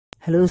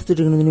Hello दोस्तों,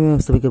 techno दुनिया में आप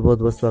सभी का बहुत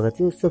बहुत स्वागत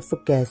है।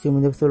 सब कैसे हो?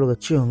 मुझे सब लोग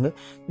अच्छे होंगे।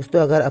 दोस्तों,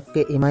 अगर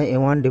आपके MI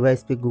A1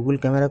 डिवाइस पे गूगल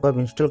कैमरा को आप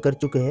इंस्टॉल कर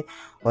चुके हैं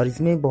और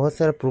इसमें बहुत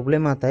सारा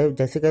प्रॉब्लम आता है,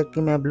 जैसे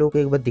करके मैं आप लोगों को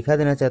एक बार दिखा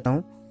देना चाहता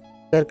हूँ।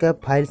 करके आप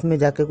फाइल्स में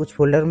जाकर कुछ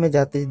फोल्डर में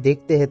जाते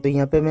देखते हैं, तो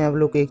यहाँ पे मैं आप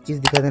लोग को एक चीज़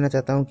दिखा देना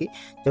चाहता हूँ कि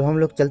जब हम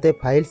लोग चलते हैं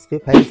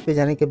फाइल्स पे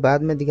जाने के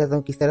बाद मैं दिखाता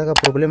हूँ किस तरह का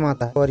प्रॉब्लम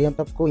आता है। और यहाँ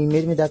पे आपको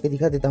इमेज में जाके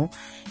दिखा देता हूँ।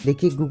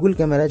 देखिए, गूगल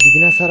कैमरा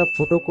जितना सारा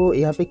फोटो को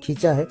यहाँ पे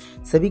खींचा है,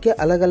 सभी के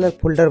अलग अलग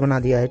फोल्डर बना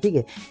दिया है। ठीक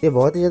है, ये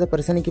बहुत ही ज़्यादा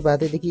परेशानी की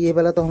बात है। देखिए, ये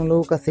वाला तो हम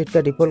लोगों का सेट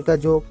का डिफ़ॉल्ट का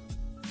जो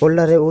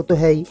फोल्डर है वो तो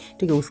है ही।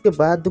 ठीक है, उसके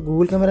बाद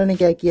गूगल कैमरा ने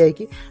क्या किया है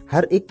कि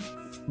हर एक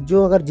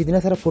जो अगर जितना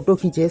सारा फोटो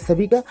खींचे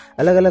सभी का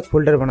अलग अलग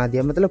फोल्डर बना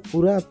दिया। मतलब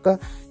पूरा आपका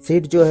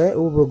सेट जो है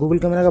वो गूगल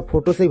कैमरा का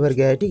फोटो से ही भर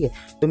गया है। ठीक है,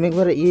 तो मैं एक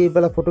बार ये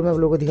वाला फोटो मैं आप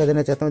लोगों को दिखा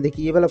देना चाहता हूँ।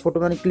 देखिए, ये वाला फोटो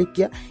मैंने क्लिक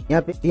किया,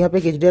 यहाँ पे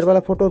एक HDR वाला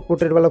फोटो और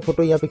पोर्ट्रेट वाला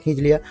फोटो यहाँ पे खींच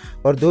लिया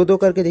और दो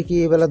करके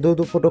देखिए ये वाला दो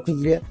फोटो खींच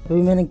लिया।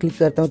 अभी मैंने क्लिक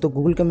करता हूँ तो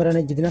गूगल कैमरा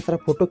ने जितना सारा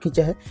फोटो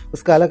खींचा है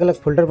उसका अलग अलग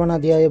फोल्डर बना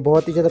दिया है।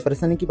 बहुत ही ज़्यादा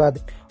परेशानी की बात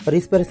है और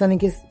इस परेशानी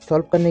के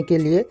सॉल्व करने के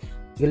लिए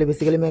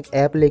बेसिकली मैं एक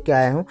ऐप लेके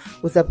आया हूँ।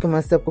 उस ऐप के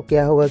मदद से आपको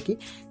क्या होगा कि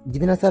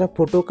जितना सारा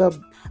फोटो का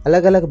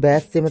अलग अलग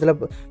बैच से,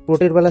 मतलब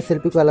पोर्ट्रेट वाला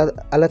सेल्फी को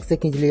अलग से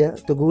खींच लिया,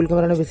 तो गूगल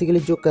कैमरा ने बेसिकली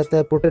जो कहता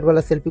है पोर्ट्रेट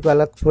वाला सेल्फी को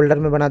अलग फोल्डर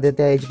में बना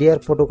देता है, HDR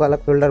फोटो को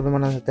अलग फोल्डर में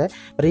बना देता है।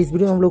 और इस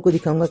वीडियो में हम लोग को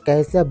दिखाऊंगा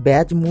कैसे आप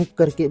बैच मूव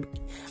करके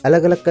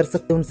अलग अलग कर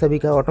सकते हैं, उन सभी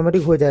का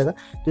ऑटोमेटिक हो जाएगा।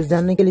 तो इस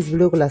जानने के लिए इस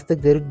वीडियो को लास्ट तक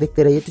जरूर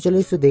देखते रहिए। तो चलिए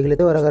इसको देख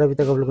लेते हैं। और अगर अभी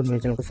तक आप लोगों ने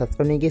मेरे चैनल को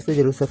सब्सक्राइब नहीं किया तो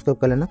जरूर सब्सक्राइब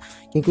कर लेना,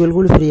 क्योंकि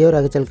बिल्कुल फ्री है और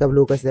आगे चलकर आप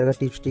लोगों को इस तरह का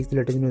टिप्स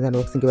लेटेस्ट न्यूज़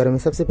अनबॉक्सिंग के बारे में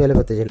सबसे पहले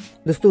पता चले।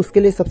 दोस्तों, उसके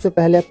लिए सबसे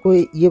पहले आपको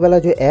ये वाला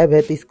जो ऐप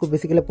है, तो इसको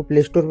बेसिकली आपको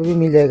प्ले स्टोर पर भी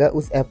मिल जाएगा।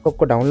 उस ऐप को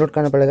आपको डाउनलोड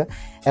करना पड़ेगा।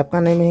 ऐप का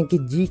नाम है कि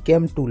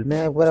GCam टूल।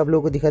 मैं एक बार आप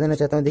लोगों को दिखा देना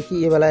चाहता हूँ। देखिए,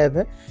 ये वाला ऐप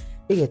है।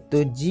 ठीक है,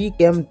 तो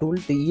GCam टूल,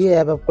 तो ये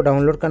ऐप आपको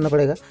डाउनलोड करना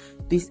पड़ेगा।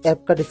 तो इस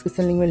ऐप का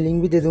डिस्क्रिप्शन लिंक में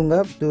लिंक भी दे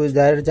दूंगा, तो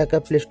डायरेक्ट जाकर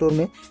प्ले स्टोर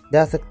में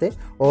जा सकते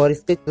हैं। और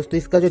इसके दोस्तों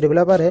इसका जो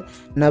डेवलपर है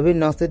नवीन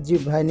नौसद जी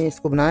भाई ने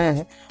इसको बनाया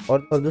है।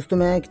 और दोस्तों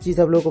मैं एक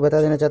चीज़ आप लोगों को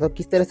बता देना चाहता हूँ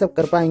किस तरह से आप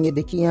कर पाएंगे।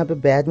 देखिए, यहाँ पे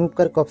बैच मूव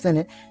का ऑप्शन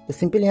है, तो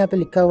सिंपल यहाँ पे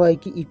लिखा हुआ है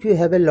कि if you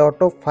have a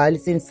lot of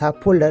files in सब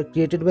folder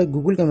created by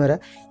Google camera,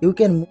 you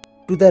can move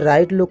to the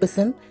right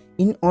location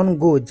in on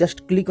go, just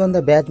click on the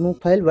batch move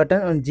file button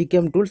on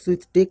GCam tools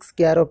which takes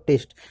care of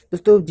test.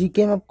 दोस्तों,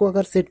 GCam आपको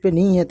अगर set पे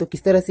नहीं है तो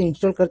किस तरह से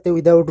इंस्टॉल करते हो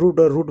विदाउट रूट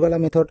और रूट वाला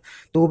मेथड,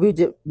 तो वो भी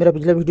मेरा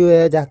पिछला वीडियो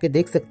है, जाके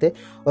देख सकते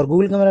हैं। और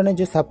गूगल कैमरा ने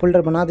जो सब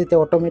फोल्डर बना देते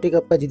हैं ऑटोमेटिक,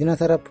 आपका जितना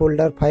सारा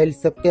फोल्डर फाइल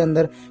सबके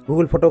अंदर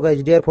गूगल फोटो का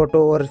HDR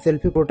फोटो और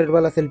सेल्फी पोर्ट्रेट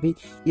वाला सेल्फी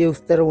ये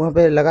उस तरह वहाँ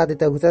पे लगा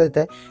देता है, घुसा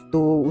देता है।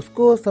 तो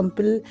उसको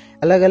सिंपल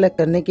अलग अलग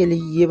करने के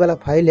लिए ये वाला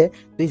फाइल है,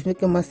 तो इसमें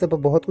के मस्त आप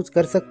बहुत कुछ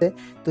कर सकते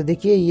हैं। तो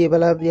देखिए, ये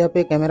वाला यहाँ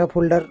पे कैमरा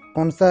फोल्डर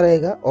कौन सा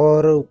रहेगा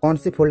और कौन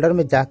से फोल्डर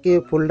में जाके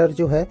फोल्डर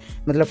जो है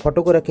मतलब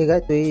फोटो को रखेगा,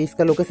 तो ये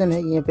इसका लोकेशन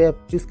है, यहाँ पे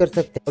आप चूज कर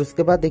सकते हैं। और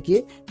उसके बाद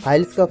देखिए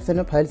फाइल्स का ऑप्शन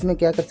है। फाइल्स में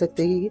क्या कर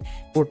सकते हैं कि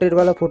पोर्ट्रेट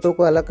वाला फोटो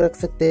को अलग रख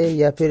सकते हैं,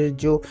 या फिर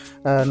जो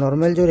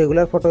नॉर्मल जो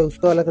रेगुलर फोटो है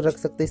उसको अलग रख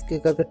सकते हैं। इसके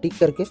करके टिक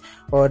करके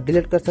और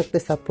डिलीट कर सकते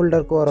हैं सब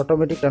फोल्डर को, और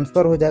ऑटोमेटिक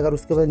ट्रांसफर हो जाएगा। और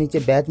उसके बाद नीचे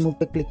बैच मूव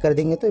पे क्लिक कर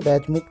देंगे तो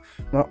बैच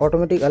मूव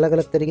ऑटोमेटिक अलग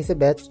अलग तरीके से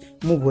बैच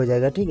मूव हो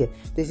जाएगा। ठीक है,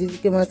 तो इसी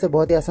के मदद से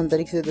बहुत ही आसान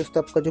तरीके से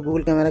दोस्तों आपका जो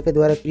गूगल कैमरा के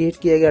द्वारा क्रिएट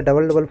किया गया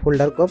डबल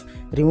फोल्डर को आप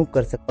रिमूव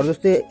कर सकते हैं। और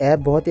दोस्तों, ये ऐप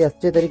बहुत ही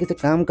अच्छे तरीके से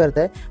काम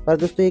करता है। और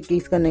दोस्तों, एक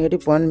इसका नेगेटिव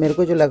पॉइंट मेरे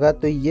को जो लगा,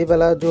 तो ये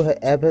वाला जो है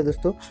ऐप है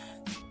दोस्तों,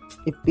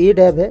 ये पेड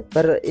ऐप है,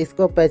 पर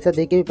इसको पैसा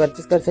देके भी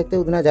परचेस कर सकते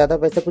हैं, उतना ज़्यादा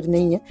पैसा कुछ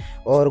नहीं है।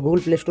 और गूगल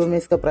प्ले स्टोर में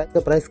इसका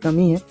प्राइस कम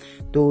ही है।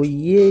 तो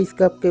ये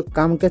इसका आपके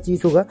काम का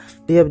चीज़ होगा,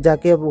 तो ये अब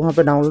जाके अब वहाँ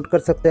पे डाउनलोड कर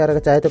सकते हैं और अगर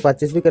चाहे तो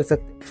परचेस भी कर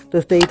सकते हैं। तो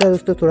दोस्तों, यही था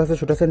दोस्तों थोड़ा सा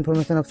छोटा सा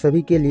इन्फॉर्मेशन आप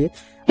सभी के लिए।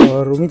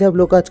 और उम्मीद है आप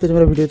लोग का आज का जो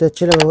मेरा वीडियो था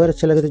अच्छा लगा होगा।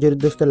 अच्छा लगे तो जरूर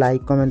दोस्तों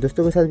लाइक कमेंट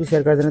दोस्तों के साथ भी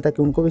शेयर कर देना,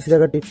 ताकि उनको भी इसी तरह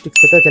का टिप्स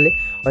पता चले।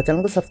 और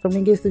चैनल को सब्सक्राइब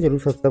नहीं किया तो जरूर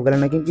सब्सक्राइब कर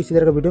लेना, क्योंकि इसी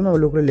तरह का वीडियो मैं आप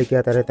लोगों को लेके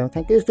आता रहता हूँ।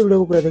 थैंक यू दोस्तों वीडियो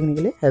को पूरा देखने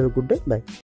के लिए। Have a good day, bye.